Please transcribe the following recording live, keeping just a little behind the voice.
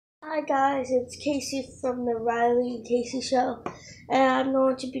Hi guys, it's Casey from the Riley and Casey Show, and I'm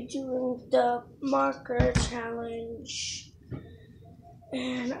going to be doing the marker challenge.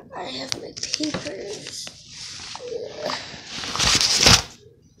 And I have my papers.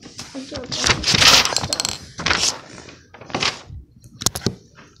 I'm doing a bunch of good stuff.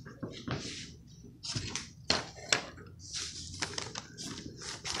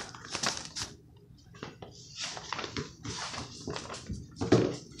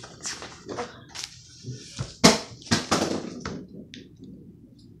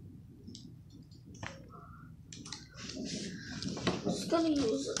 I'm just gonna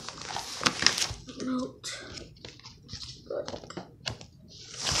use a note.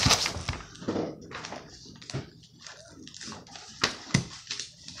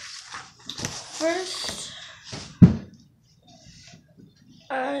 First,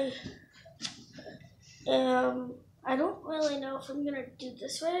 I don't really know if I'm gonna do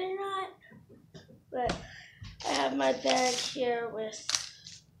this right or not, but I have my bag here with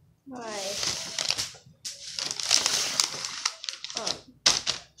my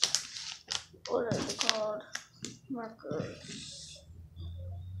what are they called? Markers.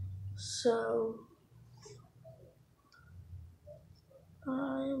 So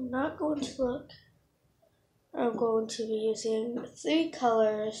I'm not going to look. I'm going to be using 3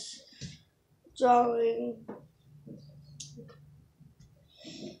 colors, drawing,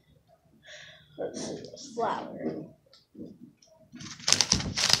 let's see, a flower.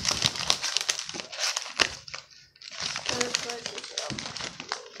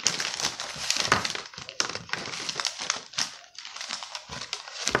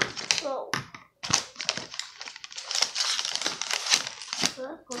 So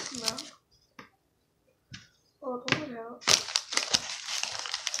that goes now. Hold it out.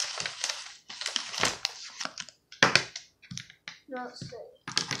 Not safe.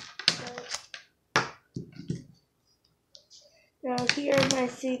 Okay. Now here are my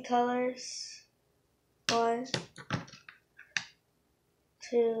 3 colors. 1,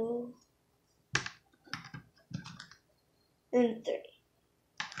 2, and 3.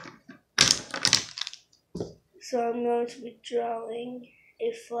 So I'm going to be drawing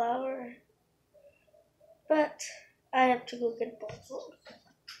a flower, but I have to go get a pencil.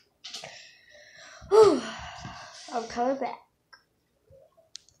 I'm coming back.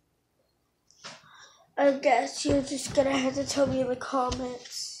 I guess you're just gonna have to tell me in the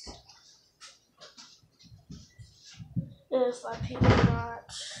comments if I pick or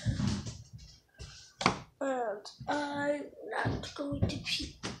not. And I'm not going to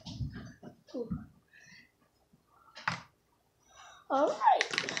pick. Alright.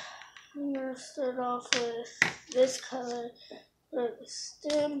 I'm gonna start off with this color for the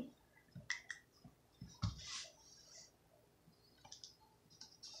stem.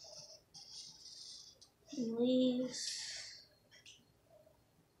 Leaves.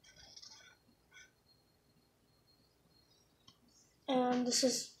 And this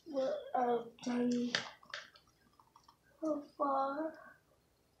is what I've done so far.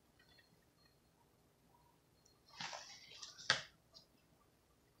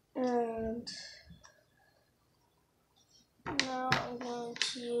 And now I'm going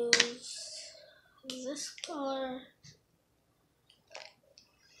to use this color.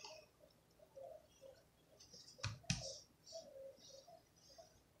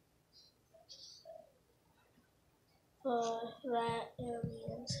 For that and the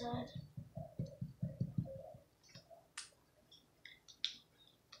inside.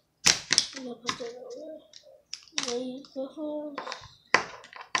 I'm gonna put that over. Raise the hole.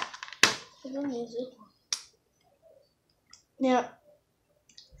 I'm gonna use it. Now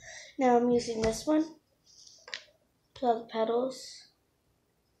I'm using this one. Draw the petals.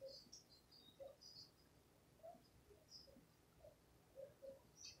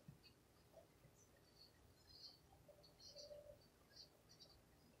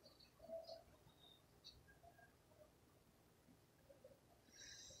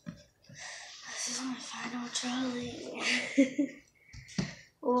 This is my final drawing.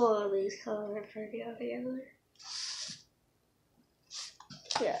 Oh, these colors are pretty all together.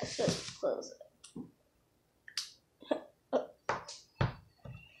 Yeah, so close it.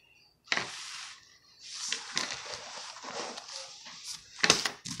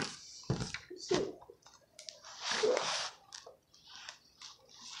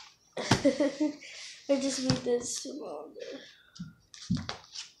 I just made this smaller.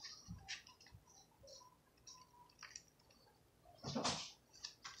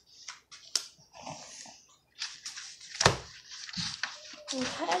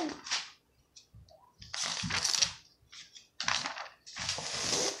 Okay.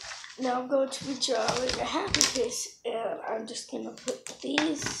 Now I'm going to be drawing a happy face, and I'm just going to put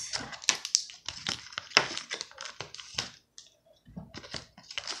these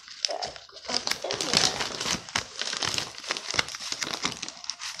back up in there.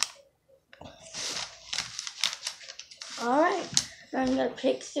 Alright, now I'm going to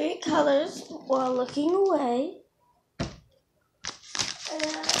pick 3 colors while looking away. And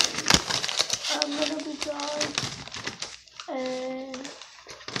I'm going to be drawing a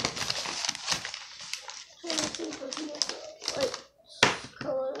white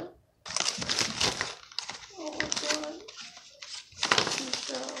color. Oh, which one?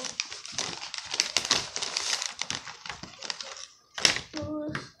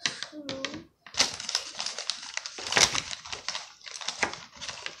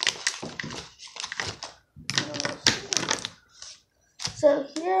 So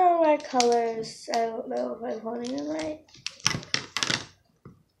here are my colors. I don't know if I'm holding them right.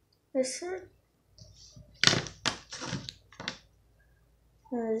 This one.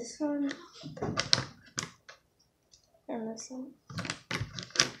 And this one. And this one.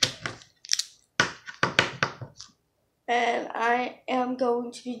 And I am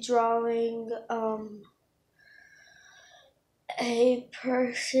going to be drawing a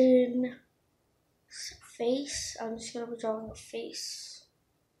person's face. I'm just going to be drawing a face.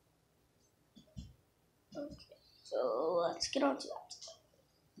 Okay, so let's get on to that.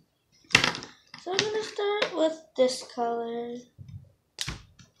 So I'm going to start with this color.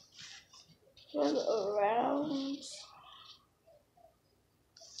 Go around.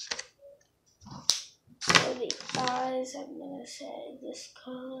 For the eyes, I'm going to say this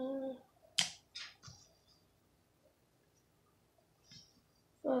color.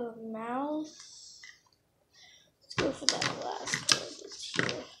 For the mouth, let's go for that last color that's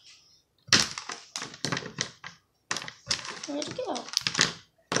here. Where'd it go?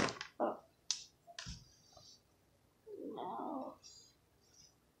 Oh. Mouth.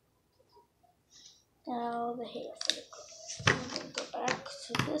 Now the hair for the color. I'm going to go back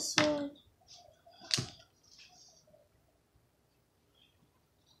to this one.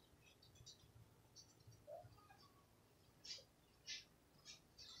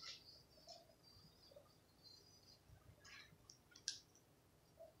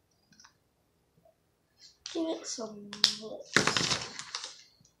 Give it some lips.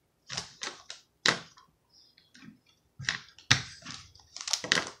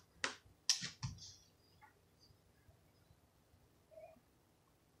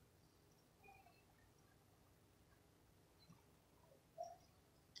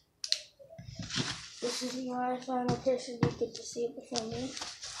 This is my final person. You get to see it before me.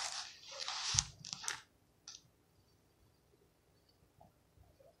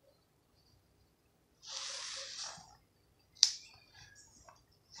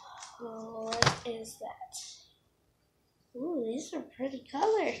 What is that? Ooh, these are pretty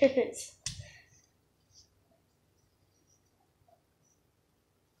colors.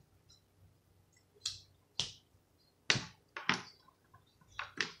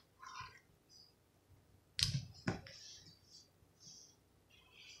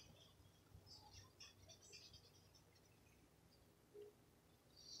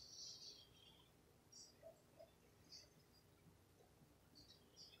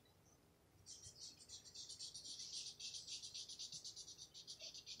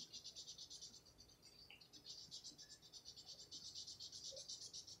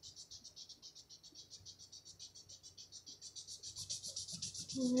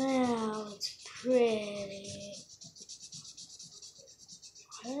 Now it's pretty.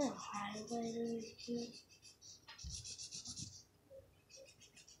 What a highlighter is here.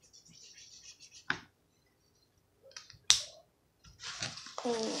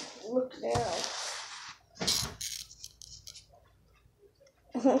 Oh, look now.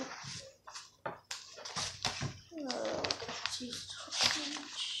 Oh, geez.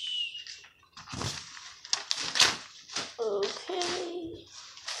 Okay.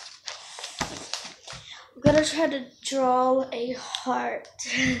 I'm gonna try to draw a heart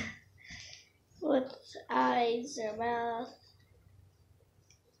with eyes or mouth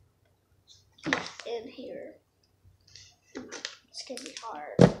in here. It's gonna be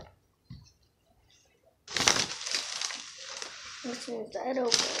hard. Let's move that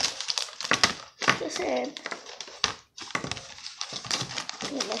over. This in.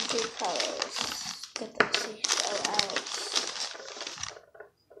 Get my 3 colors. Get the seashell out.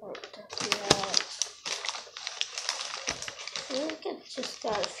 Or the out. I think I just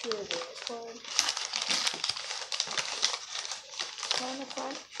got a few of these ones. Trying to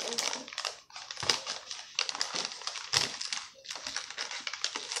find something.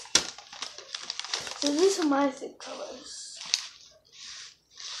 So these are my favorite colors.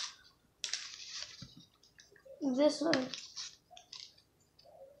 This one.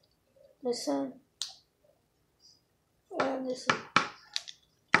 This one. And this one.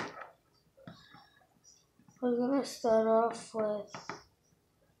 We're gonna start off with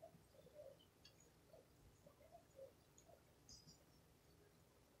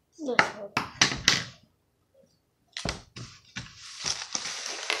this one.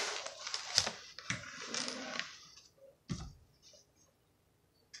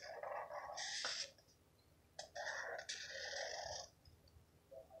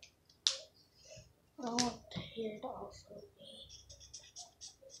 I want the hair to also be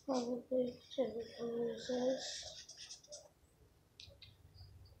probably whichever color is this.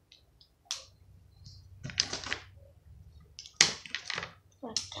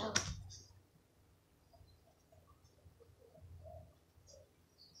 Black color.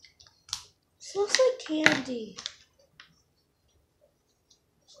 Smells like candy.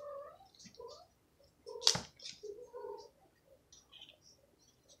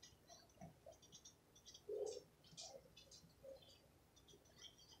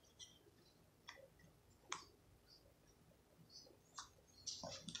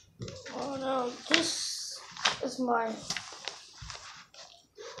 Oh no, this is my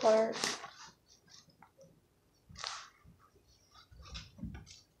part.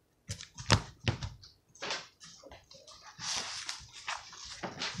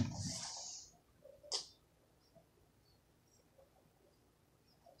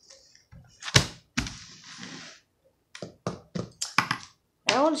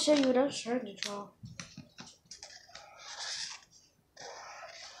 I want to show you what I was trying to draw.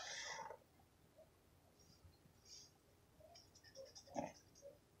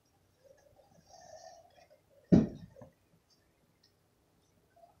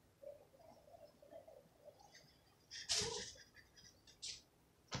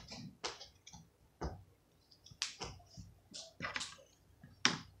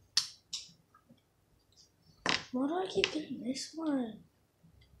 Why do I keep getting this one?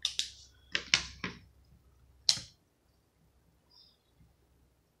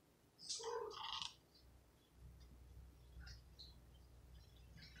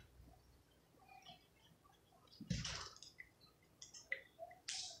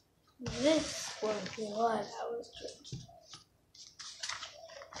 This was what I was doing.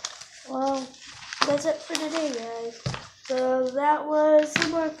 Well, that's it for today, guys. So that was the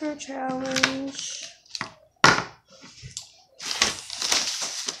marker challenge.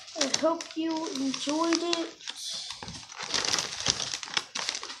 I hope you enjoyed it.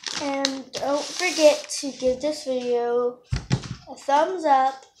 And don't forget to give this video a thumbs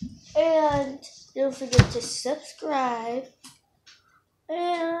up. And don't forget to subscribe.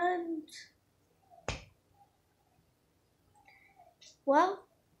 And, well,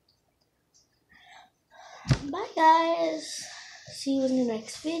 bye guys. See you in the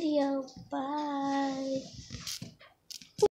next video. Bye.